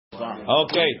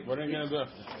Okay. What are you going to do?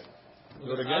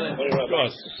 Do it again? Of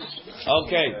course.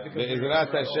 Okay.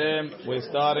 Be'ezrat Hashem, we're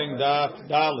starting Daf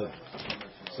Dalet.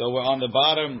 So we're on the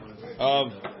bottom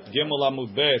of Gimel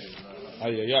Amud Bet.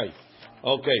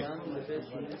 Okay.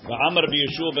 V'amar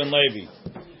b'Yeshua ben Levi.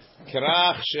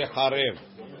 Krach shecharev.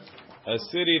 A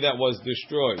city that was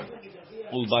destroyed.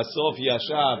 Ulbasof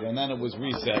yashav, and then it was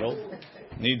resettled.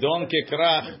 Nidon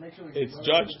kekrach. It's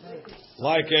judged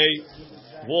like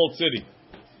a walled city.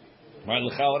 Right?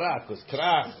 L'chaorah, because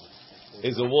krach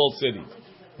is a walled city.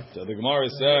 So the Gemara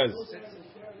says,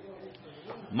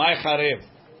 "My charev,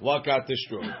 what got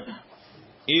destroyed?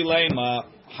 Ilema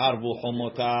harbu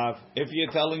homotav." If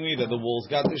you're telling me that the walls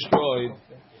got destroyed,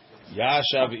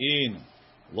 yashav in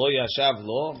lo yashav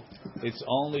lo, it's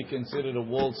only considered a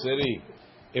walled city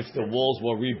if the walls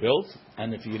were rebuilt,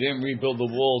 and if you didn't rebuild the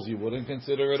walls, you wouldn't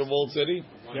consider it a walled city.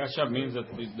 Yashav means that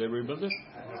they rebuilt it.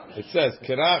 It says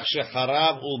kirach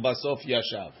shecharav ulbasof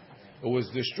yashav. It was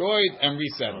destroyed and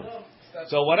resettled.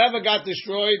 So whatever got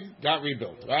destroyed got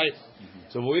rebuilt, right?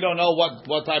 So we don't know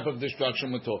what type of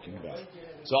destruction we're talking about.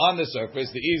 So on the surface,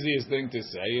 the easiest thing to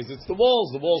say is it's the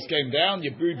walls. The walls came down,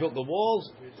 you rebuilt the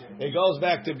walls, it goes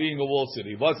back to being a walled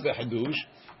city. What's the hadush?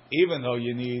 Even though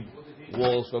you need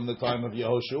walls from the time of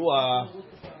Yehoshua,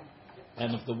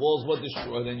 and if the walls were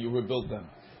destroyed, then you rebuilt them.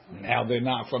 Now they're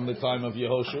not from the time of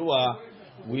Yehoshua.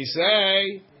 We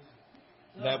say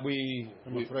that we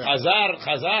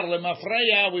Chazar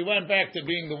lemafreya, we went back to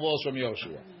being the walls from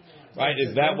Yehoshua. Right?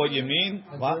 Is that what you mean?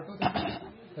 What?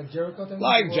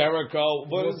 Like Jericho.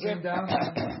 What is it?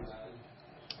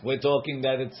 We're talking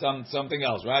that it's something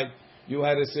else, right? You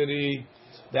had a city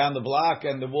down the block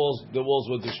and the walls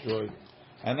were destroyed.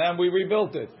 And then we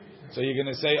rebuilt it. So you're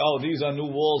going to say, oh, these are new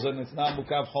walls and it's not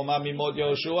Mukav Choma Mimod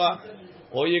Yehoshua?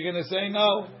 Or you're going to say,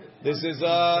 no, this is,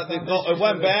 it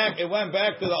went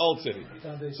back to the old city.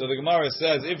 So the Gemara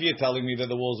says, if you're telling me that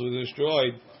the walls were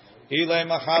destroyed, Ilay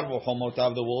Macharvo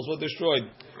Chomotav, the walls were destroyed.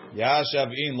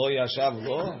 Yashav in lo yashav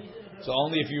lo. So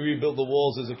only if you rebuild the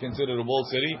walls is it considered a walled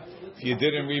city. If you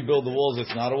didn't rebuild the walls,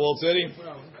 it's not a walled city.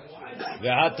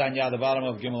 V'hatanya, the bottom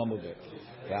of Gimel Amud Bet.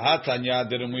 V'hatanya,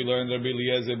 didn't we learn Rabbi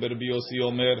Eliezer ben Rabbi Yossi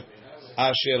Omer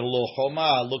Asher lo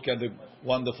choma? Look at the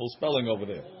wonderful spelling over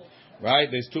there. Right?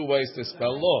 There's two ways to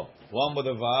spell lo. One with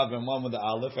a vav and one with the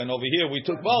aleph. And over here we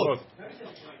took both.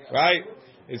 Right?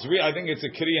 I think it's a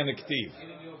kri and a ktiv.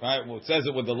 Right? Well, it says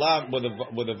it with the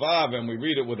vav, and we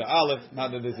read it with the aleph.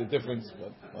 Not that there's a difference,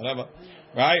 but whatever.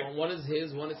 Right? One is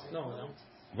his, one is no.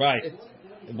 Right.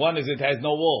 One is it has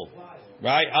no wall.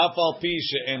 Right? Afal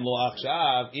pisha and lo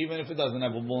achshav, even if it doesn't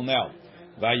have a wall now.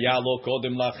 Vayalo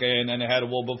kodim lachen, and it had a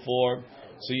wall before.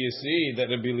 So you see that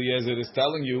Rabbi Eliezer is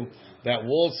telling you that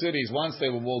walled cities, once they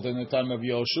were walled in the time of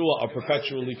Yehoshua, are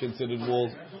perpetually considered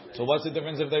walls. So what's the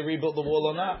difference if they rebuilt the wall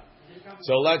or not?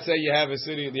 So let's say you have a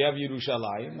city, you have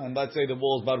Yerushalayim, and let's say the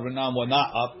walls Bar Renan were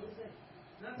not up,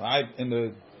 right?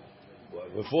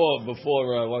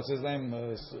 Before what's his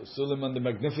name, Suleiman the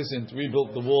Magnificent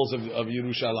rebuilt the walls of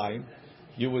Yerushalayim.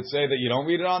 You would say that you don't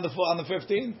read it on the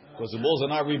 15th because the walls are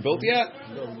not rebuilt yet.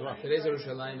 Today's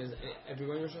Yerushalayim is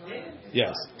everywhere Yerushalayim.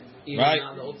 Yes, even right.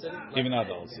 Not the old city? Even not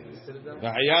the old city.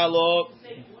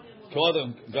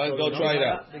 Go try it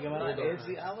out.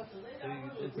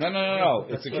 No.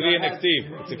 It's a Kri and a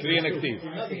Ktiv. It's a Kri and a Ktiv.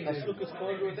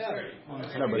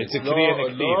 It's a Kri and a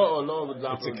Ktiv.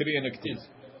 It's a Kri and a Ktiv.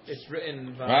 It's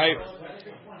written right.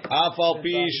 Afal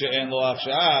pi she'en lo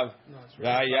achshav,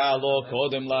 v'haya lo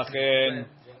kodem lachen,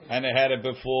 and it had it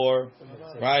before,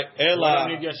 right? Ela.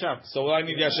 So what I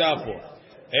need yashav for?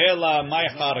 Ela my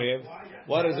charev.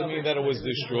 What does it mean that it was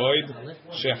destroyed?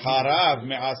 Shecharav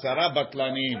me'asara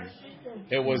batlanim.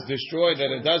 It was destroyed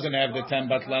that it doesn't have the 10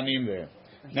 batlanim there.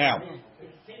 Now,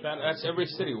 that's every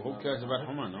city. Who cares about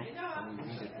Homa, no?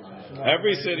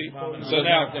 Every city. So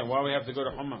now, why we have to go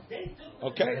to Homa?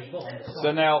 Okay.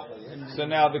 So now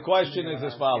the question is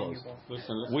as follows.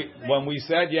 When we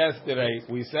said yesterday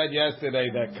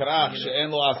that krach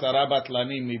she'en lo asara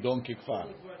batlanim nidon kikfar.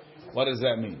 What does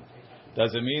that mean?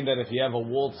 Does it mean that if you have a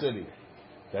walled city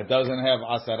that doesn't have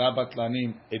asara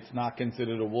batlanim, it's not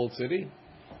considered a walled city?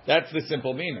 That's the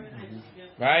simple meaning,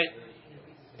 right?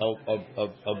 A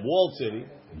walled city.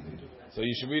 So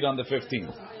you should read on the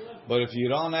 15th. But if you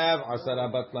don't have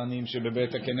asara batlanim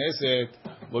shebebet knesset,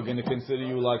 we're going to consider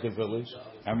you like a village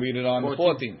and read it on the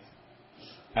 14th.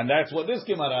 And that's what this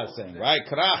Gemara is saying, right?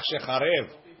 Krach shecharev,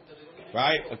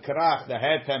 right? A krach that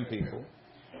had 10 people,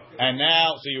 and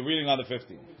now so you're reading on the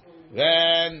 15th.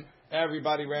 Then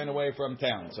everybody ran away from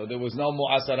town, so there was no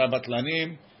more asara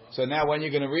batlanim. So now when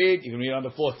you're going to read on the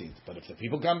 14th. But if the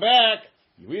people come back,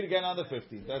 You read again on the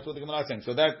 15th. That's what the Gemara is saying.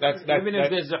 So that's Even if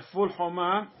there's a full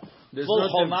Choma, there's full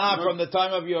not Choma from the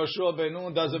time of Yoshua ben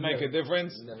Nun doesn't make a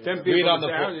difference. 10 people Read on the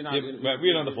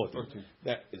read on the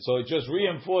 14th. So it just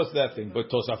reinforced that thing. But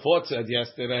Tosafot said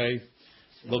yesterday,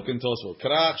 look in Tosafot,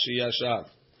 Krach sheyashav.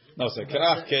 No, say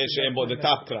Krach she'embo, the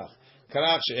top Krach.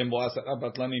 Krach she'embo asara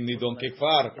batlanim nidon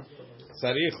kekfar.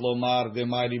 Sarich lomar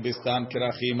demari bistam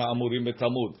krachim ha'amurim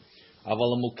betamud.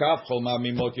 Aval mukaf choma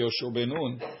mimot Yoshua ben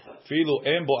Nun. Filu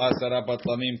embo asara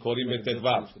batlanim korim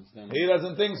betedvav. He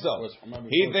doesn't think so.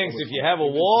 He thinks if you have a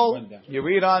wall, you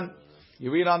read on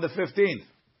the 15th,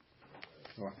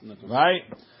 right?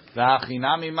 The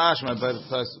hachinami mashma, but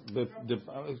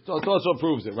Tosfot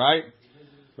proves it, right?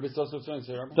 But it's also saying,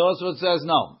 Tosfot says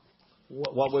no.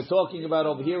 What we're talking about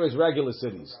over here is regular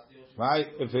cities, right?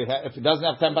 If it doesn't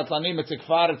have 10 batlanim, it's a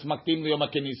kfar, it's maktim liyom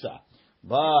hakenisa.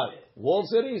 But walled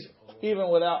cities, even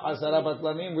without asara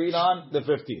batlanim, read on the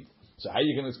 15th. So how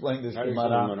you can explain this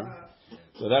Gemara?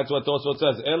 So that's what Tosfot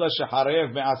says. Ela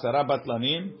sheharev me'asara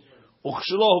batlanim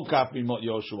uchshlo hukaf mimot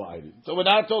Yoshua. So we're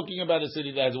not talking about a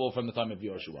city that has a wall from the time of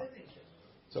Yoshua.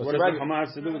 So what does Chama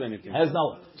has to do with anything? Has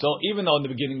no. So even though in the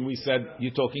beginning we said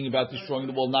you're talking about destroying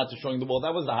the wall, not destroying the wall,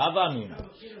 that was the Havamina.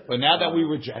 But now that we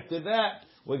rejected that,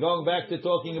 we're going back to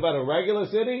talking about a regular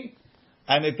city,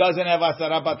 and it doesn't have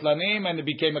asara batlanim, and it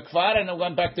became a kfar, and it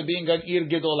went back to being an ir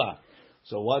gedolah.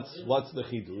 So what's the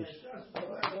chidush?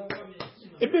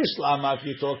 In Bishlama, if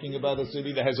you're talking about a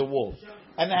city that has a wall,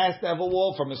 and it has to have a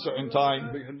wall from a certain time,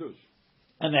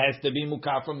 and it has to be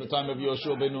mukaf from the time of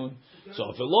Yoshua ben Nun. So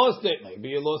if it lost it,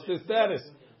 maybe it lost its status,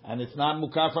 and it's not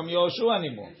mukaf from Yoshua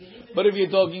anymore. But if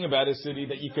you're talking about a city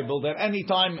that you can build at any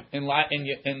time in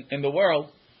the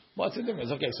world, what's the difference?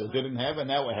 Okay, so it didn't have, and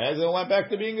now it has, and it went back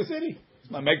to being a city.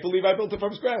 Make believe I built it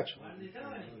from scratch.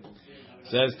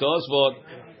 Says Tosfot.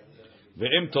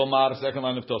 Ve'im tomar, second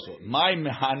line of Tosfot. My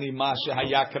mehani ma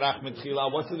shehaya krach mitchila.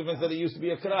 What's the difference that it used to be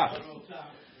a krach?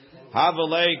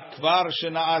 Havelei kvar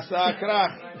shena'asa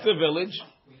krach. It's a village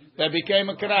that became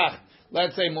a krach.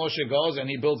 Let's say Moshe goes and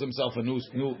he builds himself a new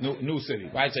city,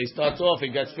 right? So he starts off, he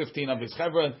gets 15 of his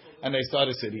chevron, and they start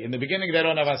a city. In the beginning, they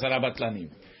don't have asara batlanim,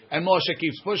 and Moshe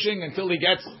keeps pushing until he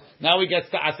gets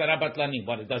to asara batlanim.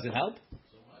 But it doesn't help.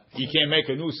 He can't make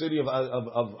a new city of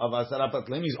asara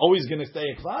batlanim. He's always going to stay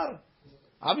a kvar.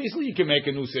 Obviously, you can make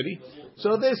a new city.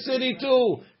 So this city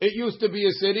too, it used to be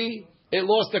a city. It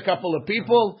lost a couple of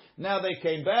people. Now they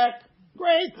came back.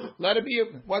 Great. Let it be.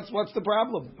 What's the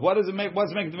problem? What does it make?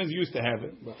 What's making the difference? Used to have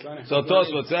it. So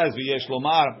Tosfot says, "V'yesh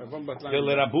lomar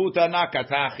v'lerabuta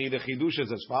nakatachi." The chidush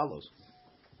is as follows: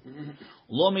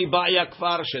 Lo mibaya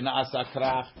kfar shena'asa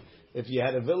krach. If you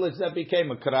had a village that became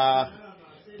a krach,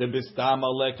 the bistam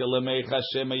alek lemeich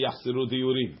Hashem yachziru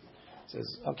diurim.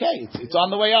 Says, okay, it's on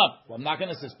the way up. Well, I'm not going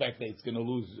to suspect that it's going to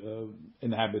lose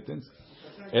inhabitants.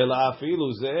 Ela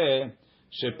afilu zeh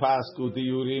shepasku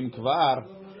diurim kvar.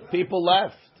 People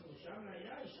left.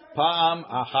 Pa'am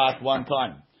ahat, one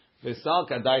time. V'sal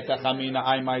kadai tachamina,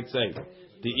 I might say.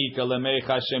 Di'ika lemeich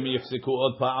Hashem yifsiku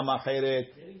od pa'am acheret.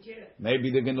 Maybe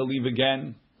they're going to leave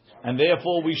again. And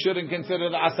therefore, we shouldn't consider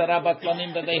the asara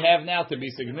batlanim that they have now to be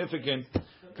significant.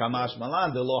 Kamash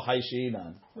malan de lo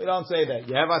haishinan. We don't say that.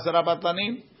 You have asara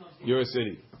batlanim, you're a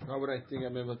city. How would I think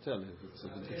I'm able to tell?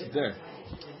 It's there.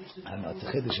 I'm not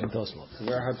chiddush in Tosfot.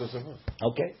 Where had Tosfot?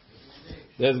 Okay.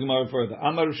 There's Gemara further.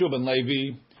 Amar Shuban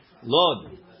Levi,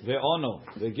 Lod ve'ono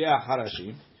ve'geah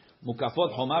harashim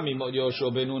mukafot choma mimot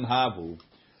Yoshua ben Nun havu.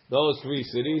 Those three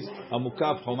cities are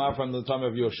mukaf choma from the time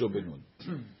of Yoshua ben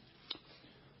Nun.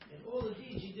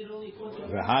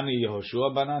 V'hani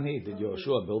Yehoshua bananhi. Did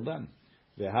Yehoshua build them?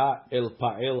 Veha El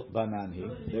Pa'el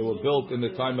bananhi. They were built in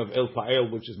the time of El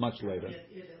Pa'el, which is much later.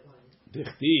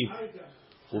 Dichtiv.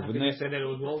 Uvne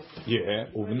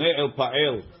El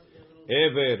Pa'el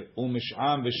Ever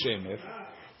u'mish'am v'shemer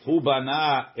hu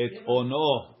bana et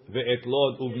ono ve'et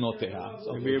lod uvnoteha.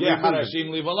 So harashim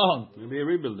leave alone. Maybe you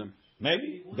rebuild them.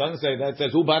 Maybe it doesn't say that. It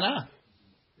says hu bana.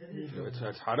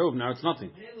 It's harub. Now it's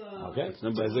nothing. Okay.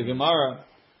 Says the Gemara.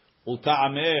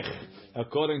 Uta'amech.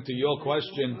 According to your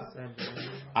question,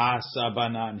 Asa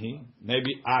bananhi.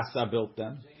 Maybe Asa built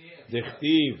them.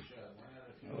 Dichtiv.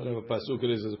 Whatever pasuk it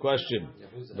is a question.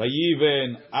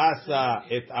 Vayiven Asa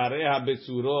et areha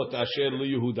betzurot asher lu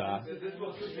Yehuda.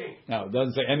 Now it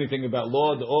doesn't say anything about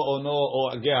Lord or Ono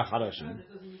or Ageh Harashim.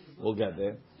 We'll get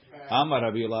there. Amar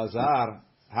Rabbi Elazar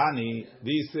Hani.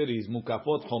 These cities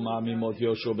mukafot choma mimot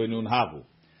Yoshua ben Nun havu.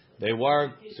 They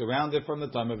were surrounded from the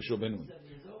time of Yoshua ben Nun.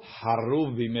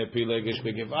 Haruv b'mei Pilegesh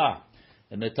begivah.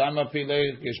 In the time of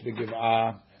Pilegesh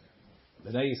begivah,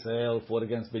 Bnei Yisrael fought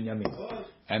against Binyamin,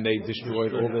 and they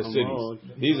destroyed all their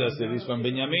cities. These are cities from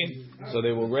Binyamin, so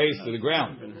they were razed to the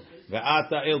ground.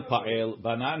 Ve'ata el Pa'el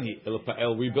Banani el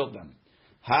Pa'el rebuilt them.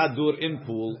 Hadur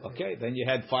Impul, okay, then you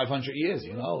had 500 years,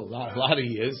 a lot of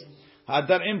years.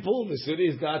 Hadar Impul, the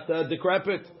cities got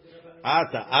decrepit.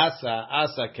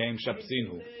 Asa came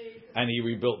Shapsinu, and he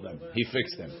rebuilt them. He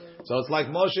fixed them. So it's like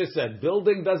Moshe said,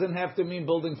 building doesn't have to mean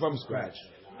building from scratch.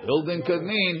 Building could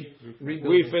mean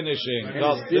refinishing.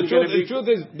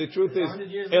 The truth is,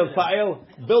 El Pa'el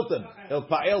built them. El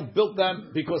Pa'el built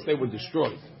them because they were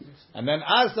destroyed. And then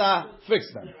Asa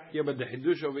fixed them. Yeah, but the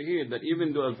Hiddush over here, that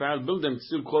even though Al-Fa'al built them, it's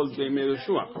still called Beimei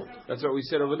Yeshua. That's what we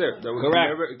said over there. That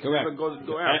Correct. Never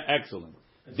go out. Excellent.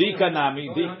 Dikanami.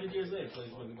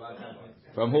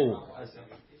 From who?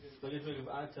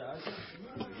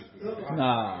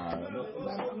 Nah,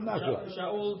 not good.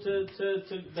 Shaul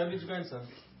to David's grandson.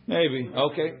 Maybe.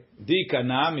 Okay.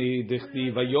 Dikanami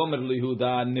dichti vayomer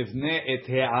lihuda nivne et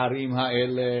he'arim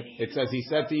ha'ele. It says he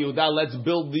said to Yehuda, let's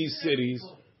build these cities.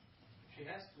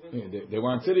 They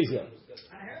weren't cities yet.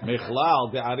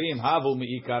 Michlal de'arim havu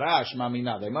mi'ikarash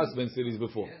mamina. They must have been cities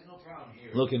before.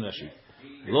 Look in Rashi.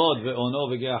 Lod ve'ono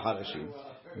v'ge'ah harashim.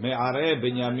 Me'are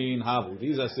Binyamin havu.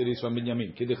 These are cities from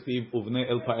Binyamin. Kidichtiv uvne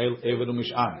el pa'el ever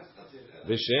mish'an.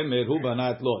 V'shemer hu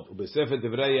banat Lod. U'besefer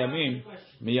divrei yamin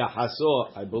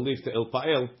miyahaso, I believe, to el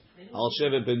pa'el al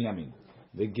shevet Binyamin.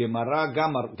 The Gemara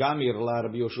Gamir la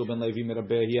Rabbi Yoshua ben Levi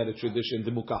Merabeh. He had a tradition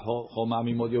Demuka Choma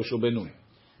mimod Yoshua ben Nun.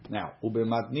 Now,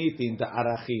 ubematnitin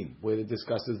ta'arachim, where it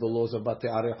discusses the laws of Batei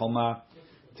Arei Choma,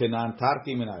 Tenan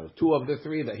Tarki Minayu. Two of the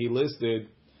three that he listed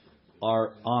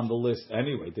are on the list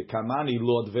anyway. The Kamani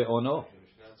Lod ve'ono.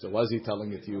 So what is he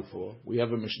telling it to you for? We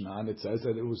have a Mishnah and it says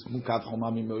that it was Mukat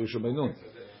Choma mimod Yoshua ben Nun.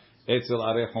 Etzel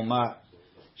Arei Choma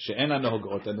she'ena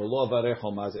nohgot, and the law of Arei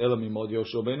Choma is Ela mimod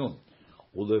Yoshua ben Nun.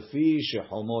 Ulefi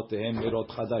shechomotehem mirot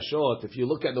chadashot. If you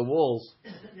look at the walls,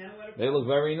 they look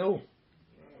very new.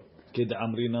 Kid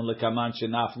amrinan lekaman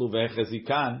shenaflu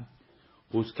ve'chezikan.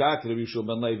 Huskak Rabbi Yeshua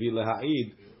ben Levi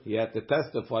leha'id. He had to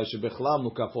testify shebechlam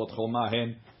mukafot choma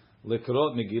hen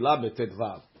lekrot megillah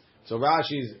betetvav. So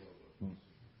Rashi's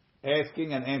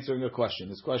asking and answering a question.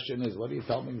 His question is, what are you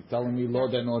telling me? You're telling me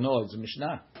Lord and Ono, it's a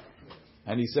Mishnah.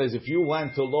 And he says, if you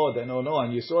went to Lord and Ono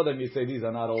and you saw them, you say these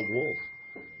are not old walls.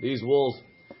 These walls,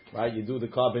 right? You do the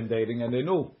carbon dating and they're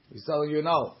new. He's telling you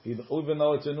no. Even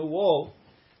though it's a new wall,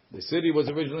 the city was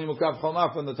originally Mukav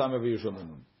Choma from the time of Yehoshua ben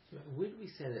Nun. Where do we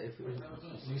say that?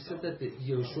 You said that the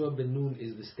Yehoshua ben Nun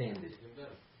is the standard,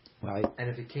 right? And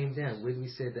if it came down, where do we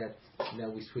say that? Now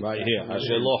we switch. Right here,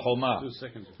 Asher lo Choma. 2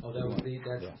 seconds. Oh, that would be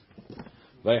that.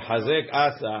 Vayhazek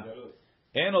Asa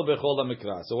eno bechol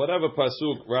hamikra. So whatever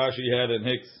pasuk Rashi had in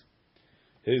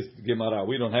his Gemara,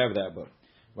 we don't have that, but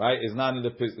right, it's not in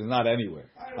it's not anywhere.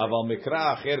 Aval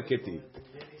mikra acher ketiv.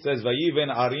 Says Vayiven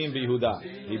Arim Yehuda.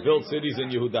 He built cities in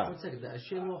Yehuda. One second. The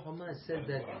Asher Lo Hama said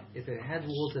that if it had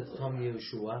walls at the time of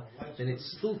Yehoshua, then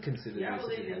it's still considered as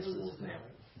if it has walls now.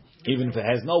 Even if it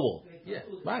has no wall. Yeah.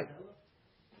 Right.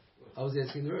 I was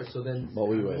asking the rest. So then,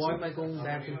 why am I going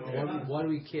back? Why do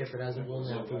we care if it has a wall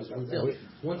now? If it was rebuilt.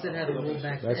 Once it had a wall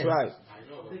back then. That's right.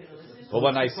 But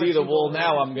when I see the wall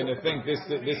now, I'm going to think this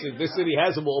city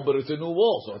has a wall, but it's a new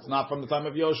wall, so it's not from the time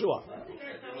of Yehoshua.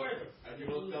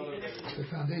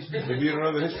 Maybe you don't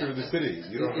know the history of the city.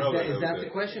 You don't know Is that the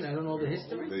question? I don't know the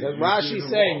history. Rashi's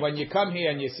saying when you come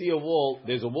here and you see a wall,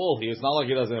 there's a wall here. It's not like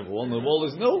it doesn't have a wall, and the wall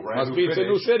is new. Must be it's a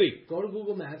new city. Go to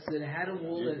Google Maps. It had a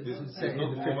wall that said in the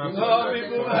 50s.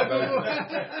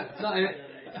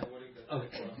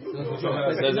 Okay.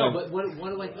 No, but what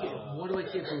do I care? What do I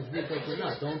care if it was rebuilt or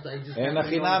not? Don't I just?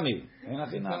 Enachinami.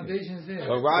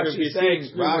 But Rashi's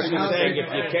saying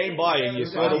if you came by and you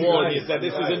saw the wall and you said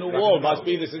this is a new wall, must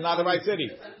be this is not the right city.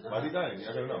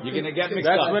 You're gonna get mixed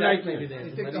up. That's when I.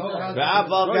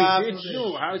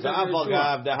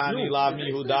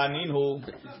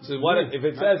 So what if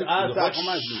it says Asa?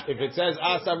 If it says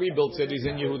Asa rebuilt cities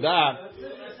in Yehuda,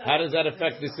 how does that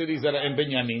affect the cities that are in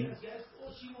Binyamin?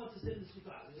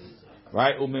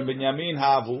 Right, Umin Binyamin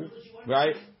Havu,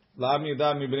 right?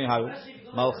 La'amida mi bnei Havu.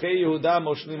 Malchei Yehuda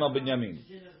moshlim al Binyamin.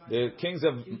 The kings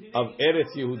of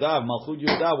Eretz Yehuda, Malchut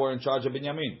Yehuda, were in charge of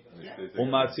Binyamin.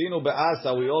 Umatzinu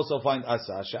be'Asa, we also find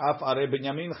Asa. She'af arei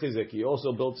Binyamin chizek. He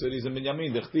also built cities in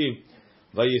Binyamin. Dechtiv,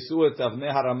 vayisu et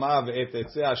avnei harama ve'et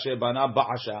etzeh asher bana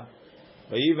ba'asha.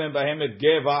 Vayiven bahem et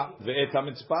Geva ve'et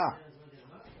hamitzpah.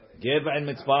 Geva and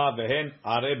Mitzpah vehen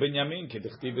arei Binyamin.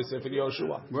 Kedechtiv b'sefer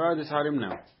Yehoshua. Where are the Harim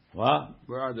now? What?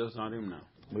 Where are those Harim now?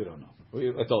 We don't know.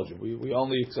 I told you, we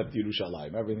only accept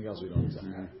Yerushalayim. Everything else we don't accept.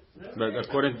 But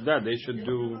according to that, they should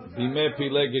do. Bimei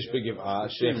Pilegish Begiv'ah,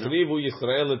 Shechrivu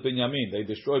Yisrael et Binyamin. They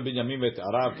destroyed Binyamin et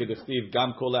Arav, Kedechtiv,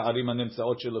 Gam Kol Ha'arim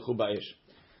HaNimtzaot Shelechu Ba'esh.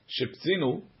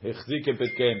 Shiptzinu, Hechzik et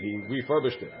Petkeim. He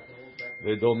refurbished it.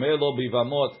 V'domeh lo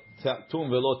bivamot, Tum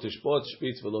velo tishpot,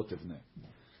 Shpitz velo tivneh.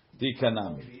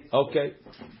 Dikanami. Okay.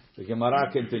 The Gemara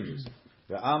continues.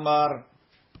 Ve'amar,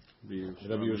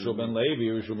 Rabbi Yehoshua ben Levi.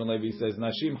 Yehoshua ben Levi says,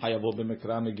 Nashim hayavot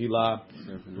b'mekra Megillah.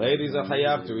 Ladies are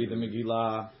hayav to read the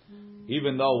Megillah.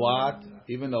 Even though what?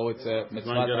 Even though it's a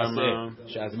mitzvah taseh,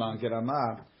 she'azman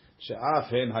kerama, she'af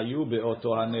hen hayu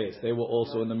be'oto hanes. They were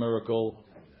also in the miracle.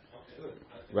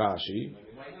 Rashi,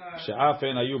 she'af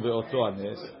hen hayu be'oto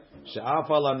hanes. She'af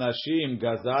al anashim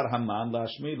gazar haman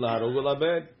lashmid laharog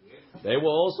ulabed. They were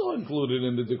also included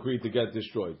in the decree to get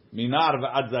destroyed. Minar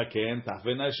ve'ad zaken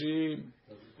tachve nashim.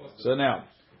 So now,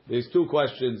 there's two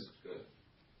questions.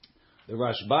 The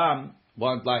Rashbam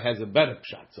has a better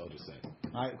pshat, so to say.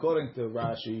 Right? According to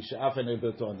Rashi, Sha'afen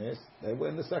Ebertones, they were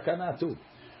in the Sakana too.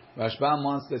 Rashbam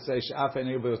wants to say Sha'afen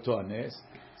Ebertones.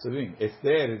 So it's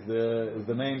there is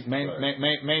the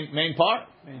main part.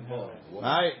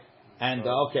 Right? And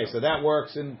okay, so that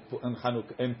works in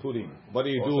Chanukah, in Purim. What do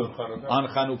you do on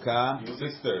Chanukah?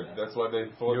 Sister. That's why they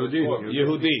fought.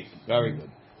 Yehudi. Very good.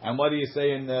 And what do you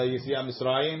say in Yetziat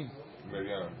Mitzrayim?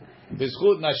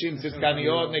 B'zchut nashim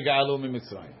tzidkaniyot negalu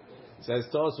miMitzrayim. It says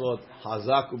Tosfot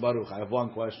Hazak uBaruch. I have one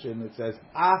question. It says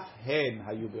Af hen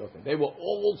hayu be'ofen. They were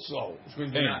also. Which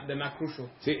means they're not crucial.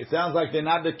 See, it sounds like they're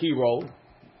not the key role.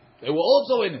 They were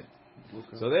also in it.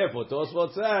 Okay. So therefore,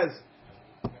 Tosfot says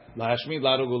Lahashmid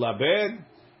larugu labed,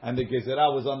 and the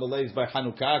Gezerah was on the ladies by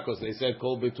Hanukkah because they said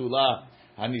Kol Betulah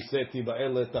Haniseti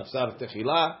Ba'el Tafsar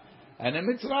Techila. And in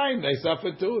Mitzrayim, they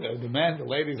suffered too. The men, the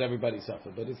ladies, everybody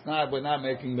suffered. But it's not. We're not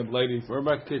making the ladies. What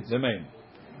about kids? The main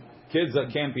kids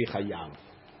can't be chayav.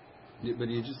 Yeah, but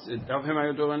you just tell him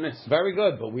I do on this. Very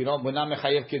good, but we don't. We're not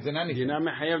mechayev kids in anything. You're not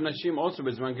mechayev nashim also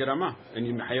b'zman gerama, and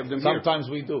you mechayev them Sometimes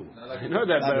we do. You know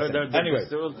that. Anyway,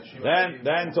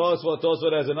 then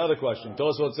Tosfot has another question.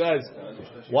 Tosfot says,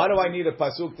 why do I need a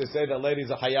pasuk to say that ladies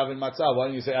are chayav in matzah? Why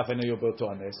don't you say afenu yoboto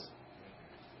on this?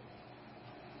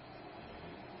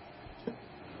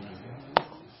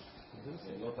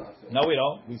 No, we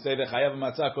don't. We say the chayav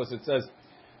matzah because it says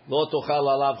lo tochal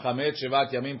alav chametz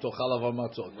shevat yamim tochal alav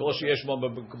matzot. Kol sheyesh mo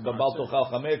b'bal tochal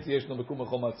chametz yesh no bekum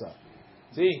b'chol matzah.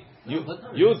 See, you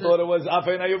thought it was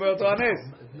afen hayu be'oto hanes.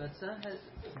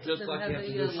 Just like you have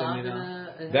to do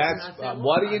Shemirah. That's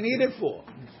what do you need it for?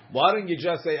 Why don't you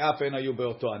just say afen hayu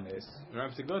be'oto hanes? You don't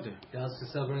have to go there. That's to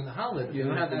celebrate the holiday. You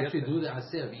don't have to actually do the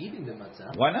aseh of eating the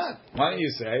matzah. Why not? Why don't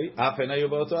you say afen hayu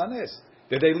be'oto hanes?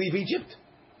 Did they leave Egypt?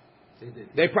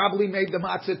 They probably made the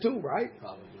matzah too, right?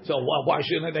 Probably. So why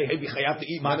shouldn't they be chayav to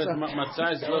eat matzah?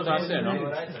 Matzah is lo taseh, no?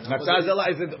 Matzah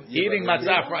is eating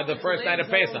matzah for the first night of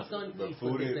Pesach.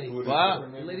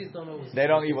 What? The ladies don't know. They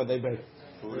don't eat what they bake.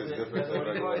 Food is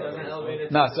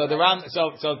different. No, so the Ram,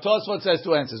 so Tosfot says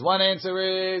two answers. One answer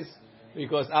is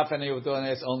because Afan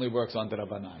Yehutones only works on the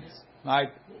Rabbanan, right?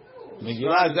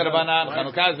 Megillah is the Rabbanan,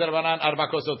 Chanukah is the Rabbanan, Arba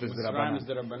Kosot is the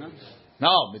Rabbanan.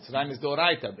 No, Mitzrayim is the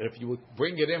Oraita. But if you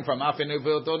bring it in from Afin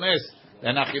Yehutones,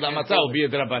 then Achila Matzah will be a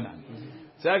Drabanan.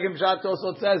 Second Pshat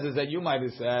Tosfot says is that you might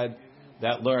have said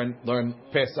that learn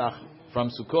Pesach from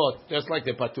Sukkot, just like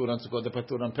the Patur on Sukkot, the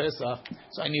Patur on Pesach.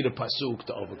 So I need a pasuk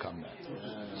to overcome that.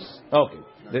 Okay.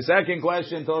 The second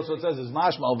question Tosfot says is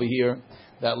mashma over here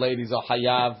that ladies are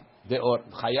hayav, they are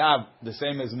hayav the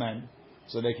same as men,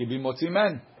 so they can be motzi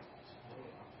men.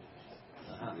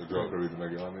 The girl can read the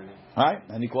Megillah, maybe? Right?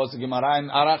 And he quotes the Gemara in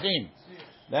Arachim.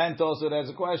 Then Tosfot has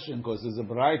a question because there's a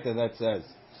Braita that says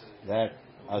that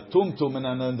a tumtum and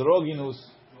an androgynous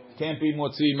can't be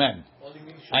motzi men,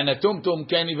 and a tumtum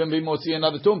can't even be motzi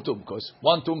another tumtum because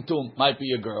one tumtum might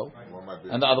be a girl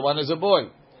and the other one is a boy.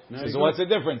 So what's the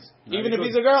difference? Even if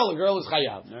he's a girl is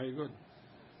chayav. Very good.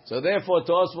 So therefore,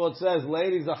 Tosfot says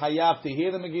ladies are chayav to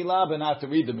hear the Megillah but not to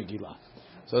read the Megillah.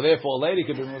 So therefore, a lady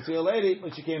can be motzi a lady,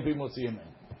 but she can't be motzi a man.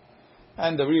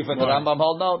 And the Rif and the Rambam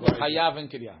hold no, chayav and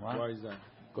kiryah. Right? Why is that?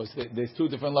 Because there's two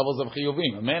different levels of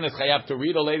chiyuvim. A man is chayav to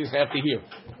read, a lady is chayav to hear.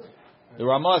 The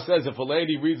Ramah says if a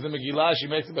lady reads the Megillah, she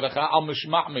makes a beracha al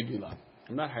mishmach Megillah.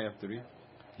 I'm not chayav to read.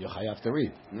 You're chayav to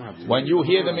read. When you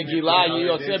hear the Megillah, you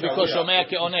yotzeh because shomea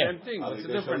ke'oneh. Same thing. What's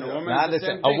the difference?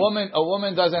 A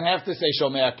woman doesn't have to say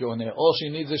shomea ke'oneh. All she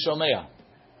needs is shomea.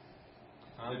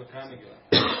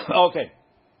 Okay.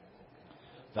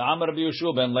 The Amar Rabbi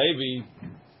Yehoshua ben Levi,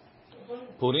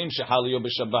 Purim shehaliyo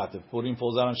b'Shabbat. If Purim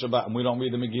falls out on Shabbat and we don't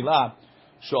read the Megillah,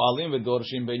 sho'alim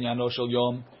v'dorshim b'enyano shel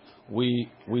yom we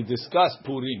discuss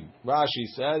Purim. Rashi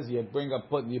says you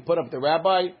put up the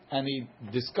rabbi and he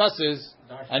discusses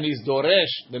and he's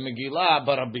doresh the Megillah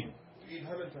barabim.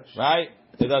 Right?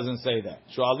 It doesn't say that.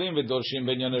 Shoalim v'dorshim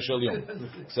b'inyan shel yom.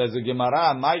 Says the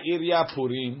Gemara, my irya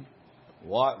Purim.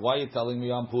 Why are you telling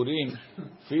me on Purim?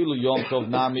 Filu Yom Tov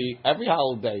Nami. Every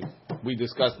holiday we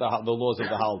discuss the laws of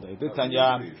the holiday.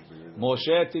 Tanya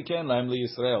Moshe Tiken Lahem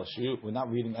LiYisrael. We're not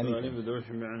reading anything.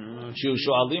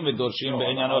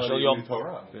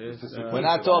 We're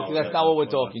not talking. That's not what we're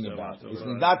talking about. He's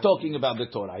not talking about the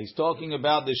Torah. He's talking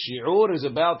about the Shi'ur is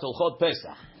about Hilchot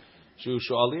Pesach.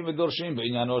 Shoalim v'dorshim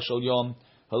b'inyan shel yom.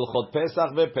 Hilchot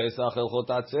Pesach v'Pesach. Hilchot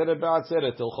Atzeret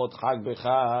v'Atzeret. Hilchot Chag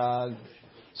v'Chag.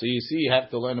 So you see, you have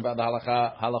to learn about the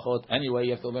halachot anyway.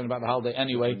 You have to learn about the holiday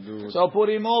anyway. So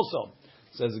Purim also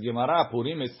says the Gemara.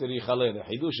 Purim is tzirich aleh. The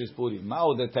Hidush is Purim.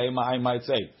 Ma'od teima I might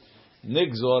say.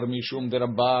 Nigzor mishum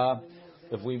derabah.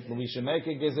 If we should make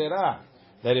a gezerah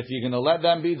that if you're going to let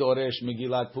them be doresh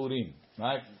Megillat Purim,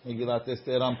 right? Megillat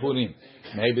Esther on Purim.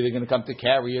 Maybe they're going to come to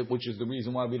carry it, which is the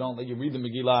reason why we don't let you read the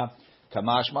Megillah.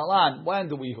 Kamash Malan.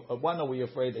 When are we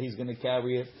afraid that he's going to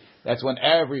carry it? That's when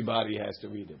everybody has to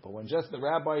read it. But when just the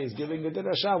rabbi is giving a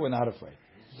dirasha, we're not afraid.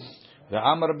 The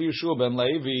Amar Rabbi Yeshua ben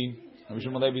Levi, Rabbi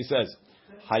Shimon Levi says,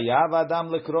 Hayav Adam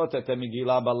lekrot et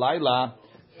Megillah balayla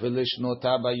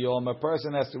v'lishnota bayom. A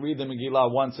person has to read the Megillah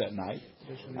once at night,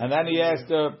 and then he has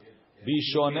to be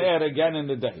shoner again in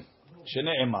the day.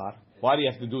 Shene Emar. Why do you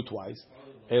have to do twice?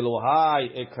 Elohai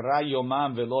ekra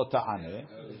yomam velo ta'aneh.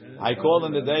 I called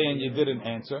in the day and you didn't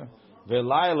answer.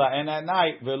 Velayla, and at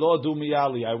night, velo du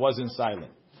miyali, I wasn't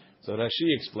silent. So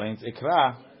Rashi explains,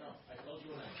 ikra,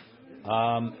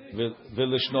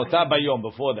 v'lishnota bayom,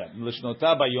 before that,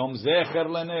 v'lishnota bayom, zecher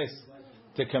lenes,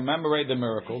 to commemorate the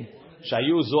miracle,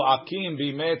 shayu zo'akim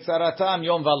b'mei tzaratam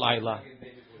yom v'layla.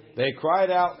 They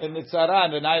cried out in the tzara,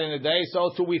 in the night and the day,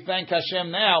 so too we thank Hashem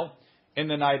now, in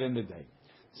the night and the day.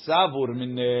 Savur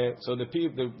min, so the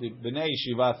people, the Bnei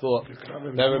Yeshiva thought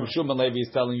that Rabbi Shimon Levi is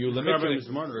telling you.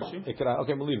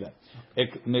 Okay, believe that.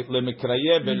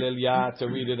 Lemikraye belelya, to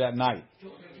read it at night.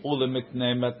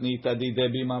 Ulemitne matnita di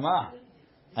debi mama.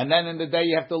 And then in the day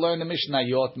you have to learn the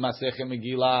Mishnayot, Masechet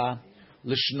Megillah,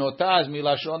 Lishnotaz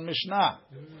milashon Mishnah.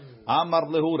 Amar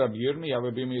lehu Rabbi Yirmiyah.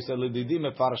 Rabbi Yirmiyah said ledidi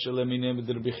mefarsh leminim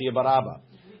Rabbi Chiya bar Abba.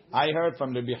 I heard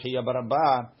from Rabbi Chiya bar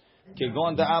Abba.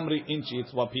 Kegon da Amri Inchi,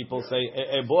 it's what people say.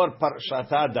 Ebor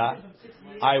parshatada.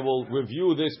 I will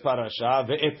review this parasha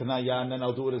ve'etnaya, and then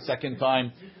I'll do it a second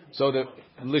time. So the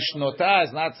lishnota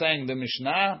is not saying the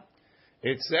Mishnah;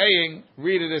 it's saying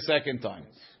read it a second time.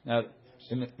 Now,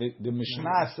 the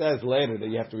Mishnah says later that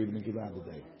you have to read the Megillah in the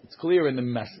day. It's clear in the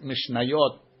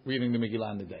Mishnayot reading the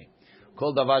Megillah in the day.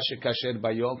 Kol davar shekasher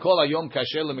bayom, kol hayom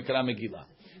kasher lemikra Megillah.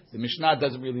 The Mishnah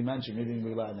doesn't really mention reading the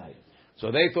Megillah at night. So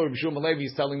they thought Rabbi Shimon Levi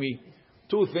is telling me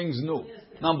two things new.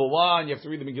 Number one, you have to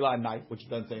read the Megillah at night, which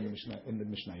doesn't say in the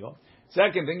Mishnayot.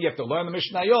 Second thing, you have to learn the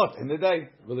Mishnayot in the day.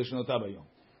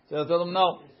 So I told him,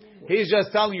 no. He's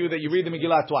just telling you that you read the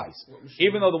Megillah twice.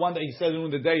 Even though the one that he said in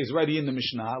the day is already in the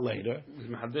Mishnah later. He's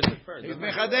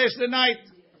Mechadesh the night.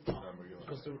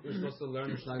 You're supposed to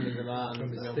learn Mishnah Megillah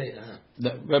and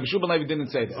Rabbi Shimon Levi didn't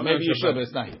say that. Maybe you should, but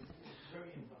it's not here.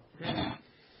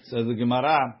 Says the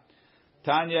Gemara,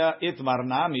 Tanya Itmar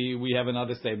Nami, we have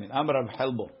another statement. Amar Rav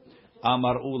Helbo,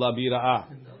 Amar Ula Bira'a,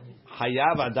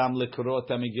 Hayav Adam lekrot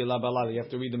Megillah balad. You have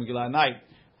to read the Megillah at night.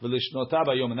 V'lishnota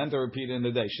bayom, and then to repeat it in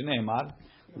the day. Shneimar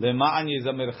lema'an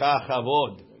yizamircha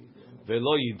chavod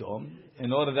velo yidom,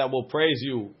 in order that we'll praise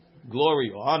you, glory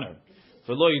or honor.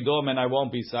 Velo yidom, and I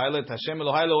won't be silent. Hashem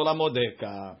Elohai le'olam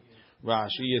odeka.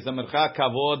 Rashi yizamircha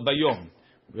kavod bayom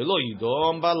velo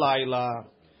yidom balayla.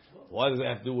 What does that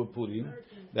have to do with Purim?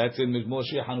 That's in Mizmor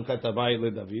Shir Hanukat Tavai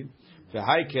LeDavid.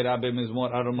 V'hai kera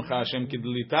b'Mizmor Aramcha Hashem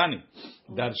Kidlitani.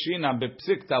 Darshina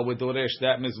b'Psikta v'Doresh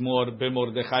that Mizmor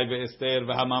b'Mordechai v'Esther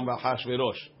v'Haman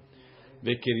v'Achashverosh.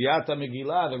 V'Kiryat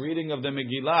Megillah, the reading of the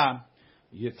Megillah.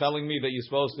 You're telling me that you're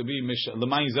supposed to be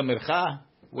L'may Zamircha?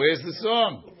 Where's the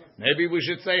song? Maybe we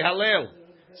should say Hallel.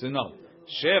 So no.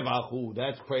 Shevachu,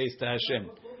 that's praise to Hashem.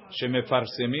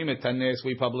 Shemefarsemim et hanes,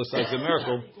 we publicize the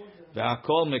miracle.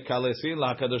 Everybody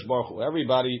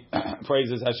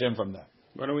praises Hashem from that.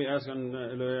 Why don't we ask on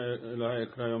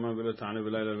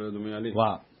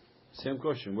Wow. Same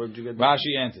question. Where did you get that?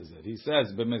 Rashi answers it. He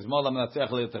says, "B'mizmor l'mnatzech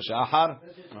le'et hashachar,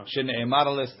 shene'emar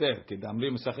al Esther, ki damri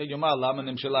mesachik yomar lama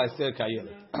nimshela Esther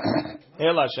kayelet,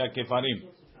 ela shakefarim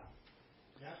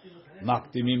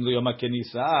maktimim liyom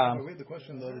ha'kenisa." I read the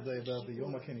question the other day about the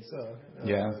Yom HaKenisa.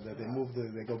 That they move,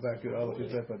 they go back to Aleph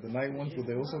Yosef, but the night ones, would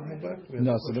they also move back?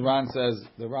 No. So the Ran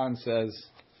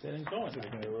says They didn't go into it.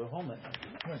 They were home at night.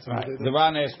 Right. The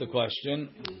Ran asked the question.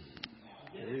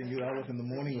 They read Yud Aleph in the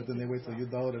morning, but then they wait till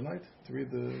Yud Dalet at night to read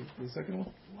the second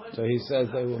one. So he says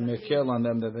they will mekil on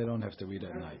them that they don't have to read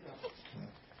at night.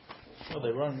 Well,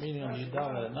 they weren't reading on Yud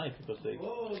Dalet at night because they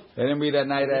didn't read at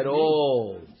night at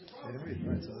all. They didn't read,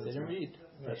 right? So they didn't read.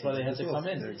 That's why they had to come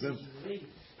in. They're exempt.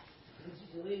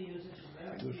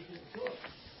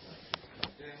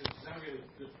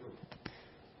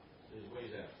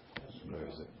 Where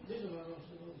is it?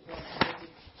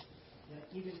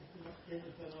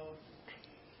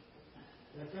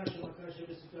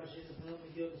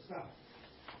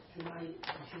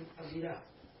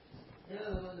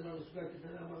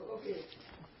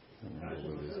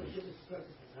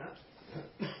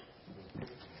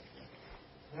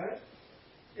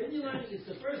 It's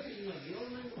the first thing you know. The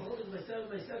only one holding by 7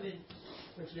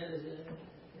 which has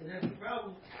an active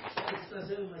problem. It's not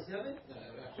 7 by 7.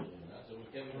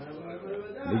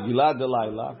 Megillah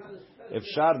Delaila.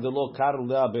 Efshar delo kar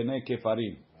lea bnei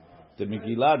kefarim. The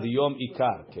Megillah diyom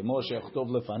ikar. Kemo she'echtov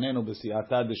lefanenu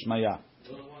b'siyata d'shmaya.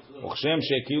 וכשם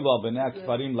שהקילו על בני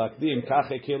הכפרים להקדים,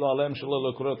 כך הקילו עליהם שלא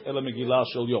לקרוא אלא מגילה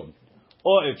של יום.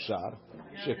 או אפשר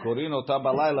שקוראים אותה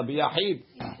בלילה ביחיד.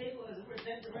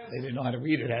 They didn't know how to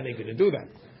read it. How are they going to do that?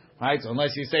 Right? So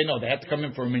unless you say no, they have to come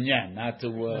in for a minyan, not to.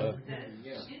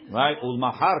 Right?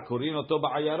 Ulmahar קוראים אותו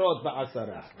בעיירות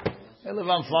בעשרה. They live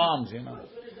on farms, you know.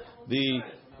 The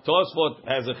Tosfot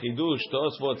has a chidush.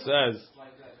 Tosfot says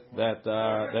that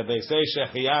they say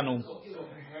shechiyanu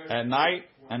at night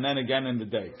and then again in the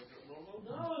day.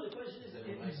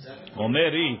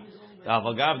 Omeri,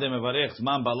 avagav de mevarech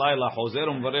zman balayla chozer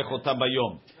umevarech ota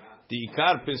bayom.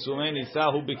 Tiikar pesumei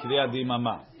nisahu b'kriyat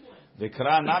dimama.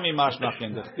 V'kra nami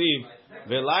mashmachin dechtiv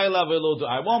velayla velodu.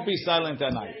 I won't be silent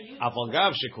at night.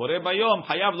 Avagav shekore bayom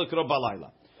hayav lekro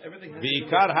balayla.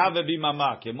 V'ikar have b'mama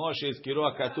kemo sheizkiru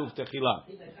hakatuv techila.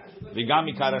 V'gam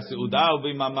ikar haseuda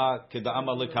b'mama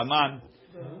keda'ama lekaman.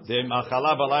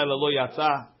 De'machala balayla lo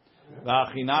yatsa.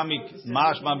 V'achinamik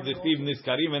mashmam dechtiv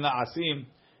niskarim v'na'asim.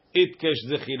 Itkesh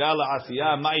zechira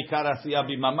la'asiyah, ma'ikar asiyah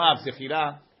bimama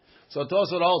zechira. So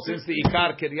Tosfot holds since the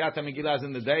ikar Kiryat HaMegillah is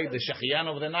in the day, the shechiyan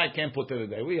of the night can't put it in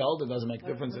the day. We hold it doesn't make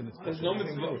difference in its. There's no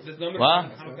What?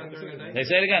 They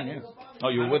say it again. Yeah. Oh,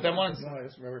 you were with them once? No,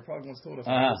 Rabbi Prague once told us. I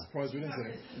was surprised we didn't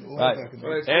say it. Right.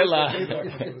 Ella.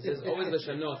 There's always the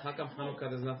Shanot. How come Hanukkah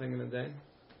there's nothing in the day?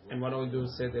 And why don't we do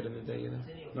Seder in the day either?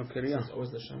 No, Kiryat. There's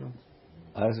always the Shanot.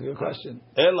 That's a good question.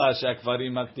 Ella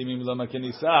shakvarim maktimim lo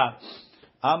makenisa.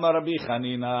 Amar Rabbi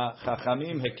Chanina,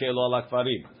 Chachamim hekelo al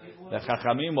akvarim. The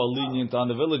Chachamim are lenient on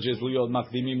the villages. Liyot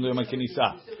makdimim lo Yom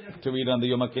HaKenisa to read on the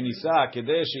Yom HaKenisa.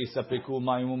 Kedesh yisapeku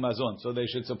mayim umazon. So they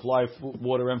should supply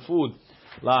water and food.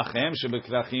 Lachem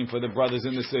shebekrachim for the brothers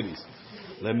in the cities.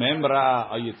 Lememra,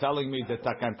 are you telling me that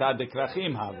takanta de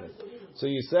krachim have it? So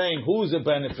you're saying who's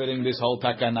benefiting this whole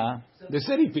takana? The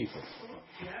city people,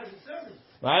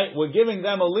 right? We're giving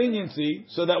them a leniency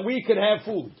so that we could have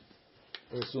food.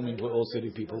 We're assuming we're all city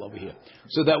people over here.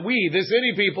 So that we, the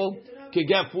city people, can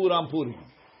get food on Purim.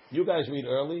 You guys read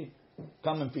early,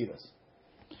 come and feed us.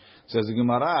 Says the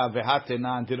Gemara,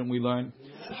 Vehatenan, didn't we learn?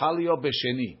 Halio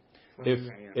b'sheni.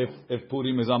 If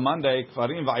Purim is on Monday,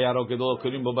 Kfarim v'ayaro gedol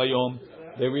kurim bo bayom,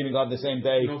 they're reading on the same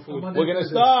day. No food. We're going to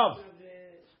starve.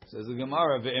 Says the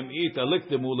Gemara, ve'em'ita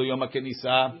liktemu l'yom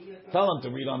ha'kenisa. Tell them to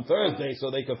read on Thursday so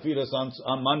they can feed us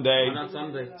on Monday. Not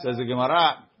Sunday. Says the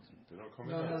Gemara,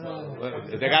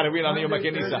 they got to read on the Yom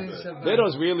HaKenisa. That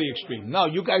was really extreme. No,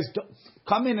 you guys don't.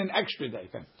 Come in an extra day.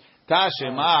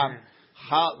 Tashema.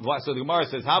 So the Gemara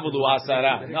says, Havalu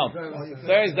Asara. No,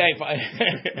 Thursday.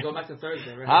 Go back to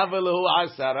Thursday, right? Havalu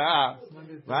Asara.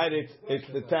 Right? It's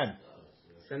the 10th.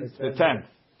 It's the 10th.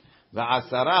 The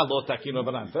Asara lo takino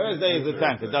banan. Thursday is the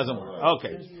 10th. It doesn't work.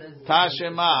 Okay.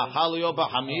 Tashema halio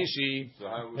b'hamishi.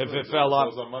 If it fell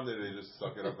up. On Monday, they just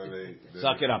suck it up and they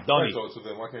suck it up. Don't eat. So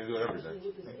then why can't you do it every day?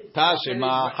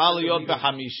 Tashema halio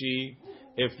b'hamishi.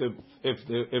 If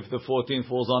the 14th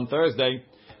falls on Thursday,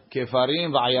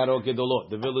 kefarim v'ayaro gedolot.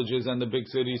 The villages and the big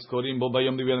cities korim bo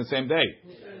bayom on the same day.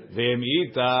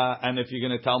 Ve'emita. And if you're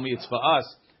going to tell me it's for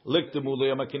us, liktemu lo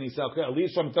yom ha'kenisa. At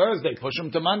least from Thursday, push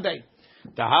them to Monday.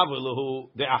 Tahaviluhu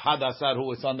the Ahad Asar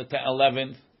who is on the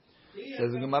 11th.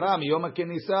 Says the Gemara, Yom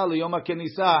HaKenisa Yom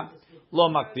HaKenisa lo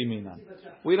makdiminan.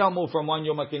 We don't move from one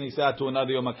Yom HaKenisa to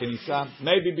another Yom HaKenisa.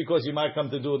 Maybe because you might come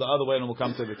to do it the other way and we'll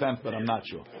come to the 10th, but I'm not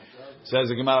sure. Says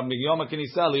the Gemara, Yom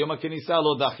HaKenisa Yom HaKenisa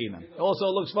lo dachinan. Also,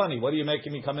 it looks funny. What are you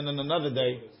making me come in on another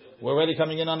day? We're already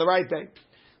coming in on the right day.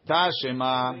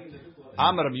 Tashema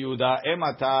Amar Yehuda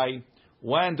Ematai.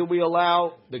 When do we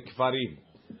allow the Kfarim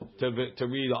to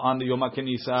read on the Yom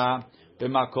HaKenisa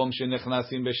b'makom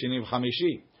shenechnasim b'sheni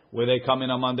v'chamishi? where they come in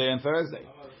on Monday and Thursday.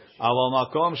 Aval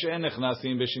makom she'en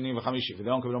nechnasim b'sheni v'chamishi. If they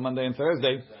don't come in on Monday and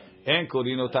Thursday, en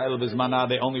korino ta'el b'zmana,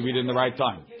 they only read it in the right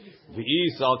time.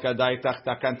 V'isal kadai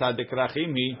tachtakanta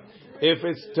dekrachimi. If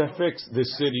it's to fix the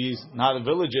cities, not the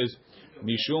villages,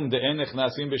 mishum de'en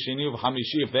nechnasim b'sheni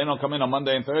v'chamishi. If they don't come in on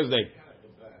Monday and Thursday,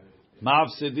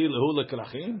 ma'avsidi lehu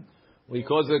lekrachim. We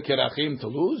cause the kerachim to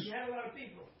lose. You have a lot of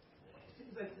people.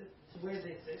 Seems like it's where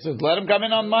they say. So let them come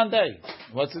in on Monday.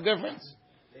 What's the difference?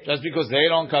 Just because they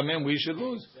don't come in, we should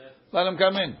lose. Let them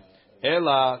come in.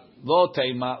 Ela lo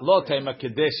teima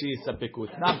kedeshi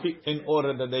sapekut. Not in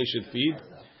order that they should feed.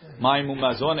 Ma'imum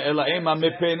mazon ela ema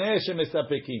mepeneh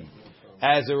shemesapekim.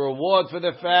 As a reward for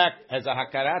the fact, as a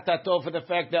hakarat hatov for the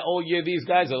fact that all year these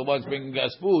guys are the ones bringing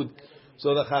us food.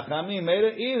 So the Chachamim made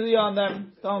it easy on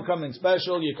them. Don't come in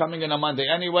special. You're coming in on Monday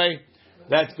anyway.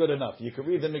 That's good enough. You can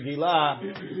read the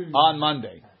Megillah on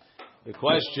Monday. The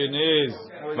question is,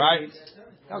 right?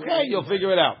 Okay, you'll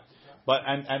figure it out. But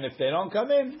and if they don't come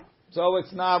in, so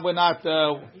it's not lenient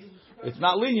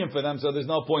for them. So there's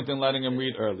no point in letting them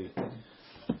read early.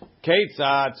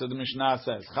 Keitzad, so the Mishnah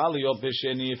says, Chaliyot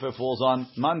b'sheni, if it falls on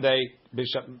Monday,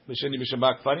 b'sheni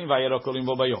b'shabak farim v'ayero kolim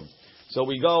bo bayom. So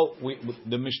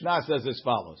the Mishnah says as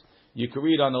follows. You can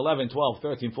read on 11, 12,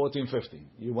 13, 14, 15.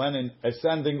 You went in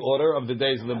ascending order of the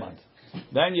days of the month.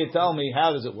 Then you tell me,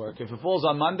 how does it work? If it falls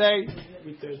on Monday,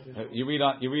 you read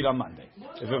on Monday.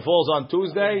 If it falls on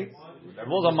Tuesday, if it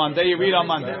falls on Monday, you read on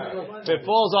Monday. If it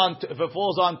falls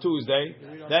on Tuesday,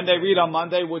 then they read on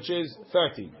Monday, which is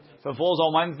 13. If it falls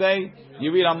on Wednesday,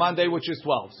 you read on Monday, which is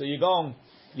 12. So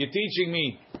you're teaching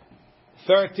me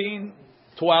 13,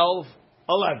 12,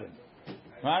 11.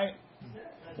 Right?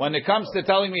 When it comes to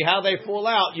telling me how they fall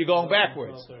out, you're going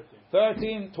backwards.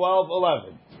 13, 12,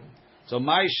 11. So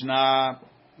Maishna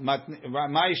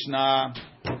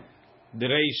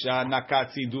Dereisha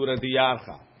Nakatsi Dura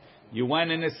Diyarcha. You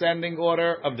went in ascending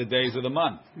order of the days of the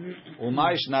month.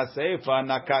 Umaishna Seifa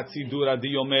Nakatsi Dura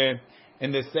Diyome.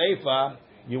 In the Seifa,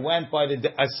 you went by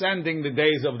ascending the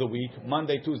days of the week: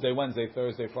 Monday, Tuesday, Wednesday,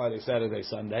 Thursday, Friday, Saturday,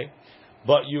 Sunday.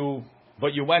 But you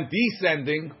went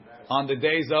descending on the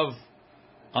days of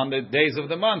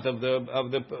the month of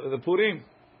the Purim.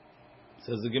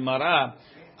 Says the Gemara,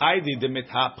 Aidi de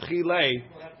mithapchile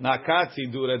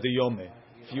nakatsi dura diyome.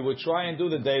 If you would try and do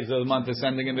the days of the month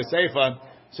ascending in the Sefer,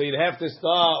 so you'd have to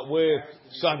start with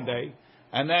Sunday,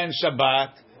 and then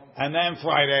Shabbat, and then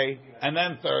Friday, and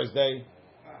then Thursday.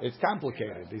 It's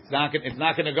complicated. It's not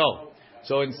going to go.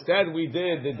 So instead, we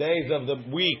did the days of the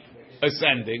week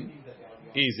ascending,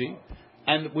 easy,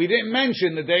 and we didn't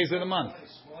mention the days of the month.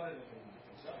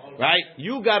 Right?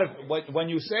 You got to, when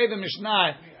you say the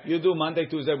Mishnah, you do Monday,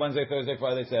 Tuesday, Wednesday, Thursday,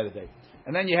 Friday, Saturday.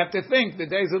 And then you have to think the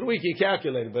days of the week you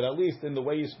calculate, but at least in the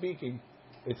way you're speaking,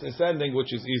 it's ascending,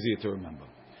 which is easier to remember.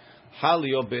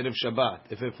 Halio B'erev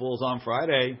Shabbat. If it falls on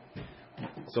Friday,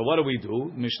 so what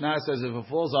do? Mishnah says if it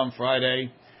falls on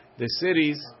Friday, the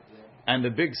cities and the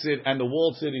big city and the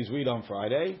walled cities read on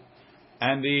Friday,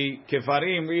 and the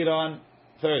Kefarim read on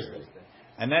Thursday.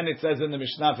 And then it says in the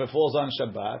Mishnah, if it falls on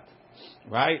Shabbat,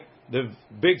 right? The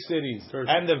big cities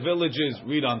and the villages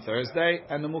read on Thursday,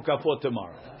 and the Mukafot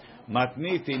tomorrow.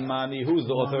 Matnitin Mani, who's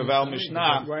the author of our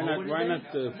Mishnah? Why not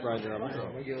Friday, Rabbi?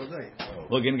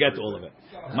 We're going to get to all of it.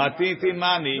 Matnitin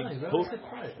Mani. Who said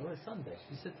Friday? Oh, it's Sunday.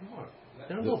 He said tomorrow.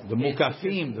 The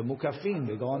Mukafim,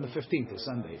 they go on the 15th, it's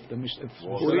Sunday. The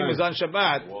Purim is on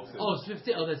Shabbat. Oh, it's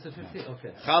 15. Oh, that's the 15th.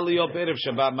 Okay. Chaliyot Erev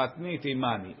Shabbat Matnitin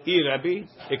Mani. Rabbi.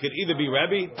 It could either be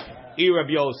Rabbi,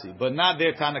 Rabbi Yossi, but not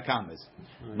their Tanakamas.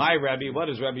 My Rabbi, what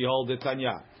does Rabbi hold? The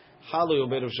Tanya. Chaliyot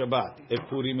Erev Shabbat. If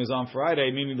Purim is on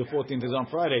Friday, meaning the 14th is on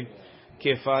Friday,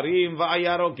 Kefarim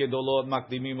va'ayarot gedolot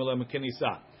makdimim elem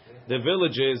kenisa. The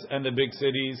villages and the big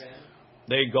cities,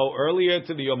 they go earlier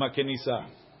to the Yom HaKenisa.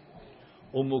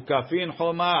 Umukafin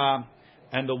Homa,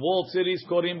 and the walled cities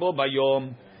Korimbo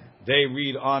Bayom, they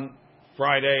read on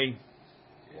Friday.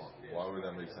 Why would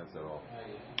that make sense at all?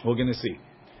 We're going to see.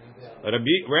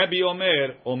 Rabbi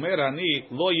Omer Ani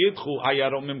Lo Yitchu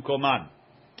Ayarom Mimkoman.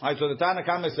 Alright, so the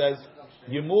Tanakama says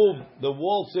you move the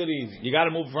walled cities. You got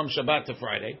to move from Shabbat to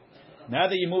Friday. Now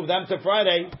that you move them to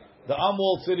Friday, the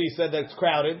unwalled cities said that it's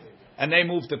crowded, and they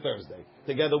move to Thursday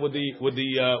together with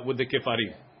the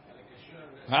Kefarim.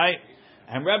 Right?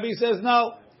 And Rabbi says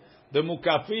no. The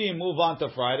Mukafim move on to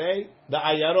Friday. The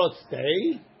Ayarot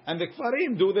stay, and the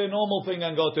Kefarim do their normal thing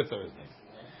and go to Thursday.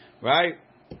 Right?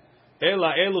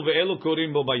 Ela elu ve'elu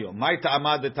korim bo bayom. My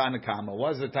ta'amad the Tanakama.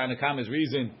 What's the Tanakama's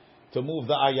reason to move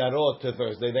the Ayarot to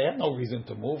Thursday? They have no reason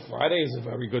to move. Friday is a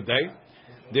very good day.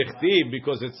 Dichtib,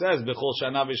 because it says b'chol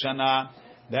shana v'shana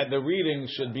that the readings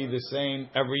should be the same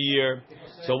every year.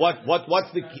 So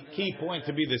what's the key point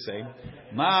to be the same?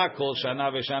 Ma kol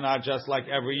shana v'shana, just like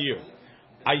every year.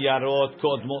 Ayarot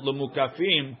kodmot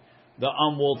lemukafim, the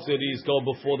unwalled cities go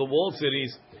before the walled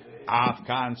cities.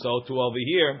 Afkan, so too over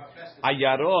here.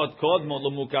 Ayarot kodmot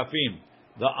lemukafim,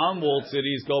 the unwalled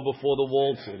cities go before the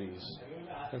walled cities.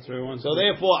 That's what I want. So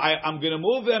therefore, I'm going to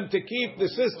move them to keep the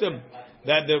system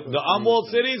that the unwalled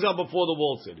cities are before the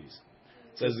walled cities.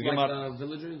 Says the Gemara,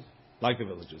 villagers, like the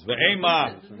villages.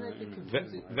 Ve'ema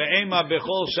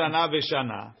bechol shana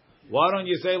v'shana. Why don't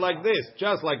you say like this?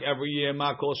 Just like every year,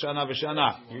 ma kol shana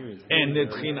v'shana. And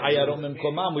nitchin ayarom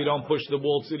mimkomam. We don't push the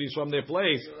walled cities from their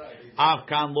place. Av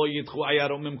kan lo yitchu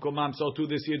ayarom mimkomam. So too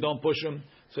this year, don't push them.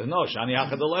 Says no, shani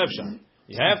achad elefshan.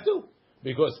 You have to,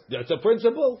 because that's a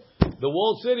principle. The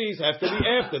walled cities have to be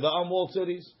after the unwalled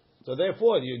cities. So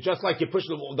therefore, you just like you push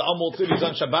the unwalled cities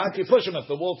on Shabbat, you push them if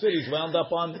the walled cities wound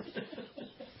up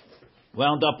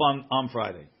on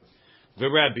Friday. The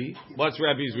Rebbe, what's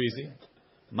Rebbe's reason?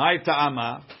 My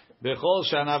ta'ama bechol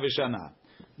shana v'shana.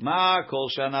 Ma kol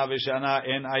shana v'shana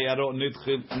en ayarot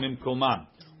nidchil mimkomam.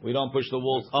 We don't push the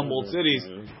unwalled cities.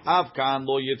 Avkan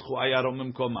lo yitchu ayarot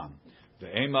mimkomam.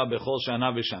 Ve'ema bechol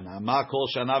shana v'shana. Ma kol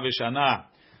shana v'shana.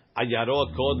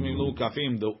 Ayarot kod mimlu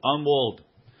kafim. The unwalled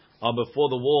are before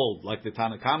the wall, like the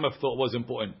Tanakama thought was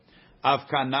important.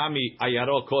 Afkanami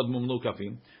ayarot kod mimlu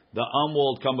kafim. The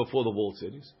unwalled come before the walled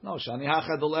cities. No, shani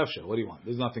hachad lefsha. What do you want?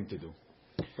 There's nothing to do.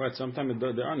 Right, sometimes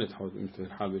they aren't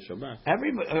Shabbat.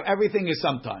 Everything is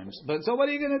sometimes. But so what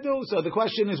are you going to do? So the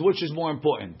question is, which is more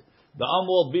important? The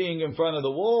unwalled being in front of the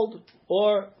walled,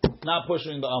 or not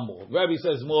pushing the unwalled? Rabbi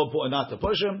says it's more important not to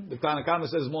push them. The Tanakama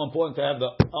says it's more important to have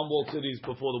the unwalled cities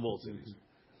before the walled cities.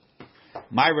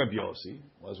 My Rabbi Yossi,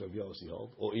 what does Rabbi Yossi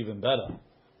hold? Or even better,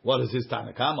 what does his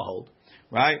Tanakama hold?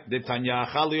 Right? The Tanya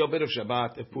Chali Obed of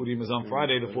Shabbat, if Purim is on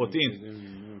Friday the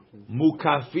 14th.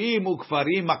 Mukafi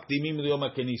mukfari makdimim liyom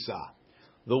kenisa.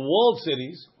 The walled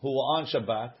cities who are on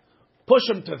Shabbat push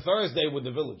them to Thursday with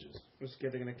the villages. Which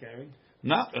kid they're going to carry?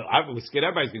 No, with skid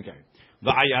everybody's going to carry.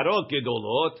 The ayarot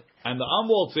gedolot and the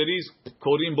unwalled cities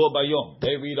korim bo bayom.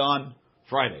 They read on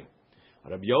Friday.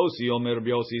 Rabbi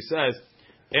Yossi says,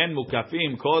 en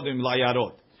mukafim kodim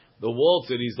layarot. The walled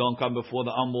cities don't come before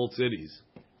the unwalled cities.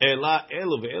 Ela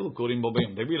elu ve'elu korim bo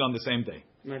bayom. They read on the same day.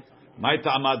 My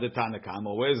ta'amad the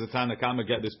Tanakama. Where does the Tanakama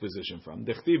get this position from?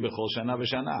 Dechti b'chol shana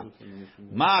v'shana.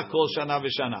 Ma kol shana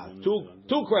v'shana.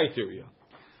 Two criteria.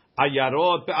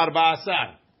 Ayarot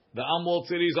be'arba'asar. The unwalled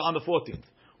cities are on the 14th.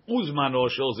 Uzmano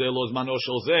shel zeh lo zmano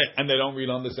shel zeh, and they don't read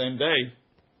on the same day.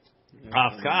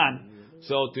 Afkan.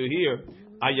 So to hear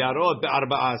ayarot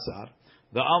be'arba'asar.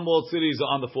 The unwalled cities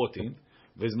are on the 14th.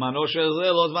 V'zmano shel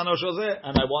zeh lo zmano shel zeh,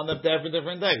 and I want them to have for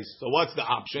different days. So what's the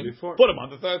option? Put them on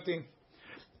the 13th.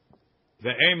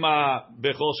 Ve'ema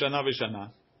bechol shana v'shana.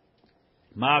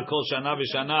 Ma kol shana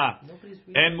v'shana.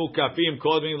 En mukafim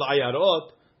kodmim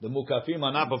la'ayarot. The mukafim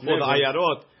are not before the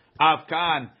ayarot.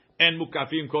 Afkan en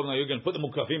mukafim kodmim. You're going to put the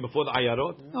mukafim before the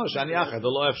ayarot? No, shani achad, the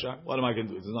lo efshar. What am I going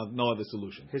to do? There's no other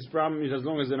solution. His problem is as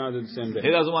long as they're not on the same day. He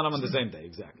doesn't want them on the same day,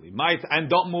 exactly. And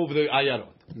don't move the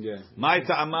ayarot. Yeah. My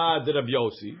ta'amad Rabbi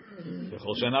Yossi.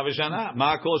 Bechol shana v'shana.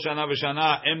 Ma kol shana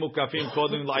v'shana. En mukafim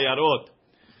kodmim la'ayarot.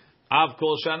 Av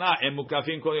kol shana and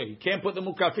mukafim kol. You can't put the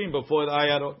mukafim before the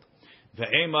ayarot.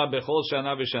 Ve'ema bechol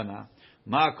shana v'shana.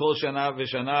 Ma kol shana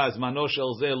v'shana zmano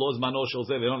shel zeh lo zmano shel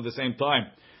zeh. They don't have the same time.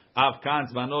 Av kan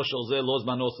zmano shel zeh lo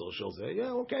zmano shel zeh.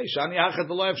 Yeah, okay. Shani hachet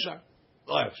lo efshar.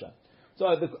 Lo efshar. So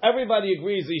everybody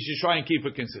agrees that you should try and keep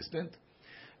it consistent.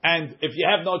 And if you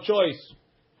have no choice,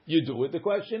 you do it. The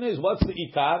question is, what's the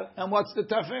ikar and what's the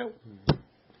tafel?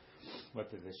 What,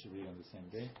 they should read on the same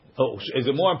day? Oh, is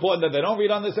it more important that they don't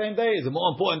read on the same day? Is it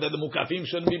more important that the mukafim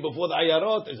shouldn't be before the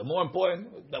ayarot? Is it more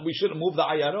important that we shouldn't move the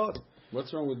ayarot?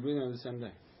 What's wrong with reading on the same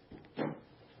day?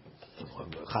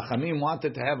 Chachamim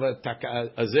wanted to have a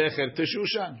zecher to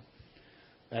Shushan.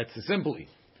 That's simply.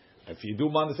 If you do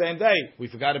them on the same day, we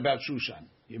forgot about Shushan.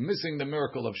 You're missing the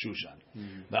miracle of Shushan.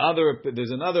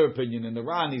 There's another opinion in the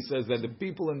Ran. He says that the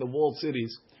people in the walled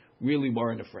cities really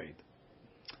weren't afraid.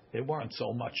 They weren't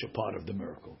so much a part of the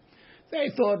miracle. They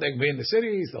thought they'd be in the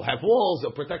cities, they'll have walls,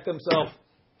 they'll protect themselves.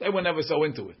 They were never so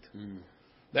into it.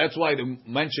 That's why they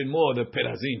mention more the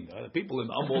Perazim. The people in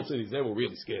the unwalled cities, they were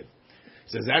really scared.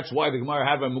 He says that's why the Gemara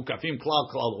have a mukafim klal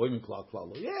klalo. What do you mean klal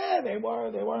klalo? Yeah, they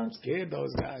weren't scared,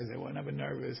 those guys. They were never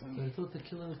nervous. I thought the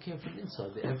killing came from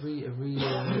inside.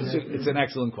 It's an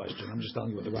excellent question. I'm just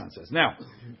telling you what the Ran says. Now,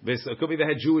 this could be they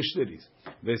had Jewish cities.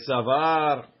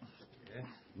 V'savar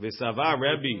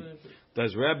Rebbe.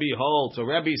 Does Rebbe hold? So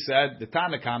Rebbe said, the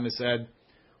Tanakama said,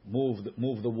 move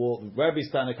the wall. Rabbi's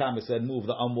Tanakama said move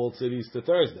the unwalled cities to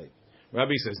Thursday.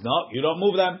 Rabbi says no, you don't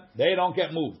move them; they don't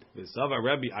get moved. Does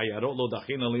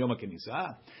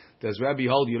Rabbi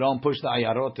hold you don't push the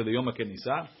ayarot to the Yom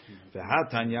HaKenisa?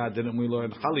 V'hatanya, didn't we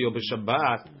learn Chalio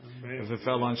b'Shabbat? If it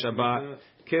fell on Shabbat,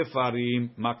 kefarim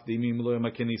makdimim lo Yom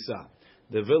HaKenisa.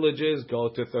 The villages go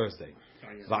to Thursday.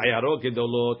 V'ayarot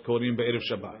gedolot korim be'erev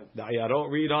Shabbat. The ayarot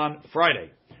read on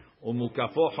Friday.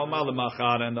 Umukafo chomal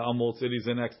l'machar, and the unwalled cities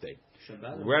the next day.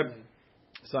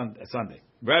 Sunday.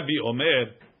 Rabbi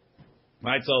Omer,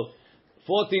 right? So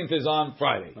 14th is on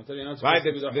Friday, right?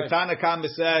 The Tanakama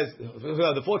says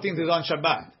the 14th is on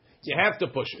Shabbat. You have to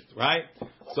push it, right?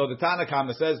 So the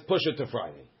Tanakama says push it to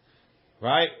Friday,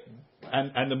 right?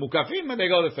 And the Mukafim, they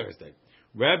go to Thursday.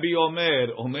 Rabbi Omer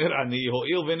ani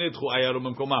ho'il v'nidchu ayarum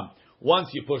emkomam. Once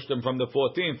you push them from the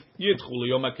 14th, yidchu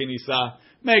l'yom ha'kenisa,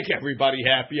 make everybody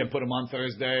happy and put them on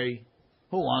Thursday.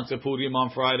 Who wants to put him on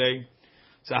Friday?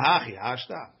 Sahachi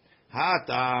hashta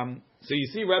hatam. So you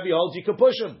see, Rabbi holds you can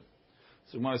push him.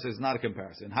 So Gemara says not a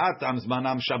comparison. Hatam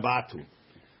zmanam shabbatu.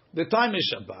 The time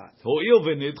is Shabbat. Ho'il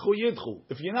v'nidchu yidchu.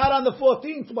 If you're not on the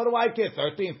 14th, what do I care?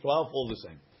 13th, 12th, all the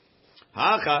same.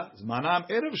 Hacha zmanam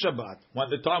erev Shabbat. When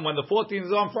the 14th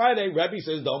is on Friday, Rabbi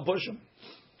says don't push him.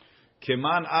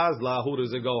 Keman azla, who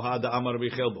does it go? Hada amar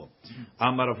b'chelbo.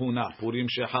 Amar avuna. Purim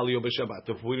shechalio b'Shabbat.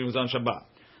 The Purim is on Shabbat.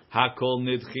 Hakol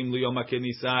nidchim liyom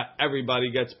ha'kenisa. Everybody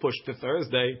gets pushed to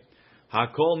Thursday.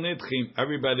 Hakol nidchim.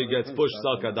 Everybody gets pushed.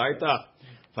 Salka daitach.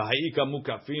 V'ha'ika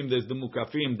mukafim. There's the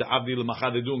mukafim. The avdi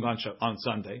l'machad doing on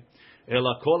Sunday.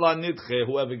 Ela kol nidche.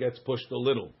 Whoever gets pushed a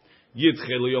little.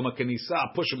 Yidche liyom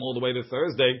ha'kenisa. Push him all the way to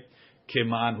Thursday.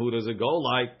 Keman. Who does it go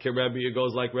like? Kerebi. It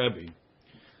goes like Rebbe.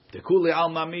 Tekuli al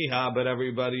mamiha, but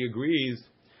everybody agrees.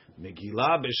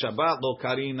 Megillah b'Shabbat lo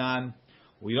karinan.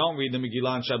 We don't read the Megillah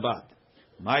on Shabbat.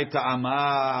 Mai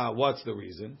ta'ama. What's the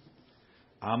reason?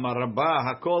 Amar Rabbah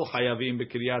hakol chayavim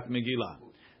b'kriyat Megillah.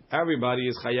 Everybody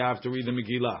is chayav to read the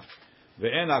Megillah.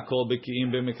 Ve'en hakol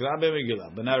b'ki'im b'mikra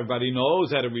b'Megillah. But not everybody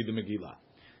knows how to read the Megillah.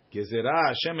 Gezerah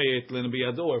Hashem yetlin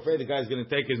b'yado. We're afraid the guy's going to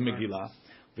take his Megillah.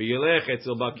 V'yelech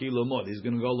etzel baki l'mod. He's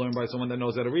going to go learn by someone that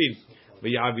knows how to read.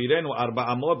 V'yavirenu arba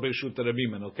amot b'reshut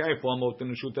rabim. Okay, 4 amot in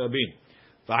reshut rabim.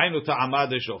 V'aynu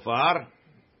ta'amad shofar.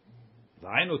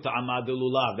 V'aynu ta'amad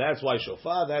lulav. That's why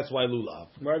shofar. That's why lulav.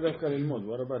 Why dafka lilmod?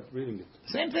 What about reading it?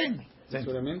 Same thing. That's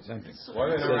what I mean. Same thing. Why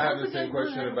do they never have the same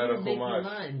question about a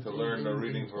chumash to learn the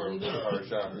reading for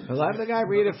parasha? He'll have the guy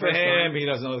read it for him. He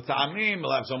doesn't know the ta'amim.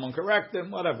 He'll have someone correct him.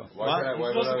 Whatever. Why don't I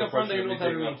have a question be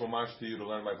taking a chumash to you to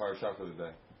learn my parasha for the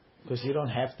day? Because you don't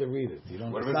have to read it. You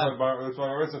don't. What if it's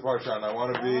my parasha and I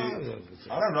want to be?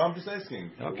 I don't know. I'm just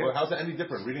asking. Okay. How's it any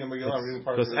different? Reading a Megillah, reading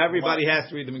parasha. Because everybody has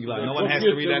to read the Megillah. No one has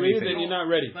to read anything. Then you're not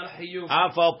ready.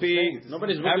 Afal pi.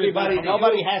 Nobody's Everybody.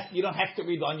 Nobody has. You don't have to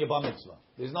read on your bar mitzvah.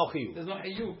 There's no chiyuv. There's no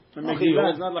chiyuv.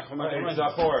 Megillah is not like Chumash.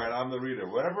 Zachor and I'm the reader.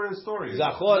 Whatever the story is.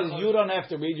 Zachor is you don't have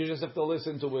to read. You just have to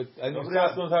listen to it. And nobody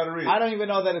else knows how to read. I don't even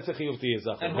know that it's a chiyuv to you,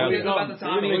 Zachor. And who about the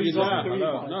time?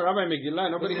 No, Rabbi Megillah.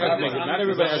 Nobody has Megillah. Not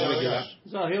everybody has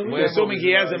Megillah. We're assuming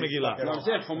he has a Megillah. No, I'm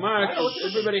saying Chumash.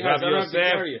 Everybody has. I don't have to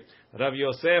carry it. Rav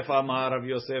Yosef Amar. Rav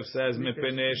Yosef says,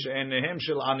 "Mipnei she'enehem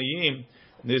shel aniyim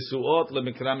nisuot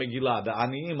lemikra Megillah." The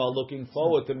aniyim are looking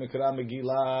forward to Mikra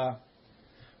Megillah.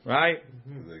 Right?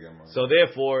 So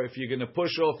therefore, if you're going to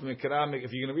push off Mikra,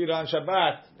 if you're going to read it on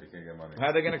Shabbat, how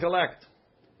are they going to collect?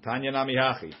 Tanya Nami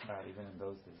Hachi. Even in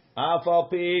those days. Afal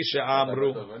pi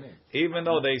she'amru. Even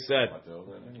though they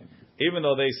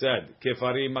said,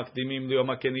 Kefarim makdimim liyom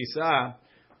ha'kenisa,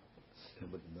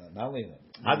 not only that,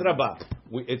 Adrabah.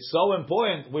 It's so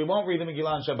important, we won't read the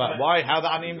Megillah on Shabbat. Why? How the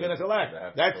Aniyim going to collect?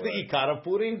 That's the Ikar of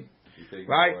Purim.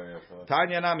 Right?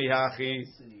 Tanya Nami Hachi.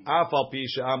 Afal pi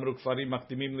she'amru Kefarim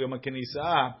makdimim liyom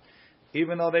ha'kenisa.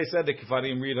 Even though they said the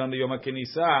Kefarim read on the Yom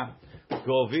HaKenisa,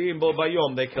 Govim bo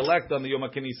bayom, they collect on the Yom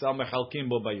HaKenisa, mechalkim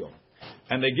bo bayom.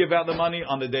 And they give out the money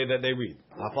on the day that they read.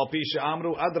 Afal pi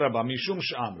she'amru adraba mishum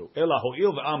she'amru ela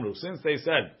ho'il ve'amru. Since they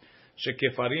said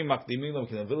shekefarim makdimim lom,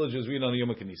 the villagers read on the Yom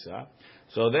HaKenisa,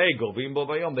 so they govim bo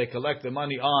bayom, they collect the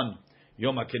money on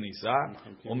Yom HaKenisa,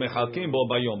 umechalkim bo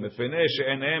bayom. Mepnei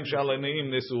she'enehem she'aleneim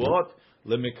nesuot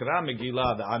lemikra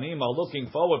Megillah. The anim are looking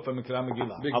forward for Mikra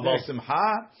Megillah. Aval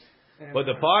simcha, but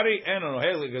the party eno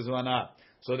nohel gezvana.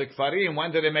 So the Kfarim,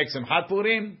 when do they make Simchat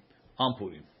Purim? On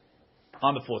Purim.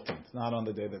 On the 14th, not on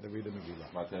the day that they read the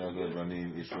Megillah.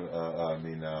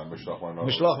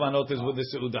 Mishloch Manot is with the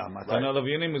Seudah. Matana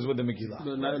Levinim is with the Megillah.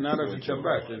 Not of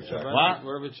Shabbat. What?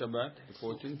 What of Shabbat? The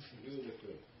 14th?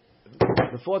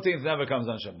 The 14th never comes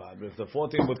on Shabbat. But if the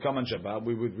 14th would come on Shabbat,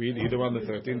 we would read either on the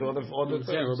 13th or the 13th.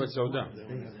 Yeah, what about Seudah?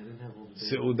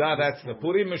 Seudah, that's the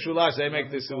Purim Mishulash. They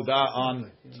make the Seudah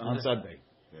on Sunday.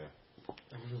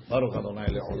 Baruch Adonai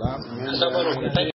Le'olam.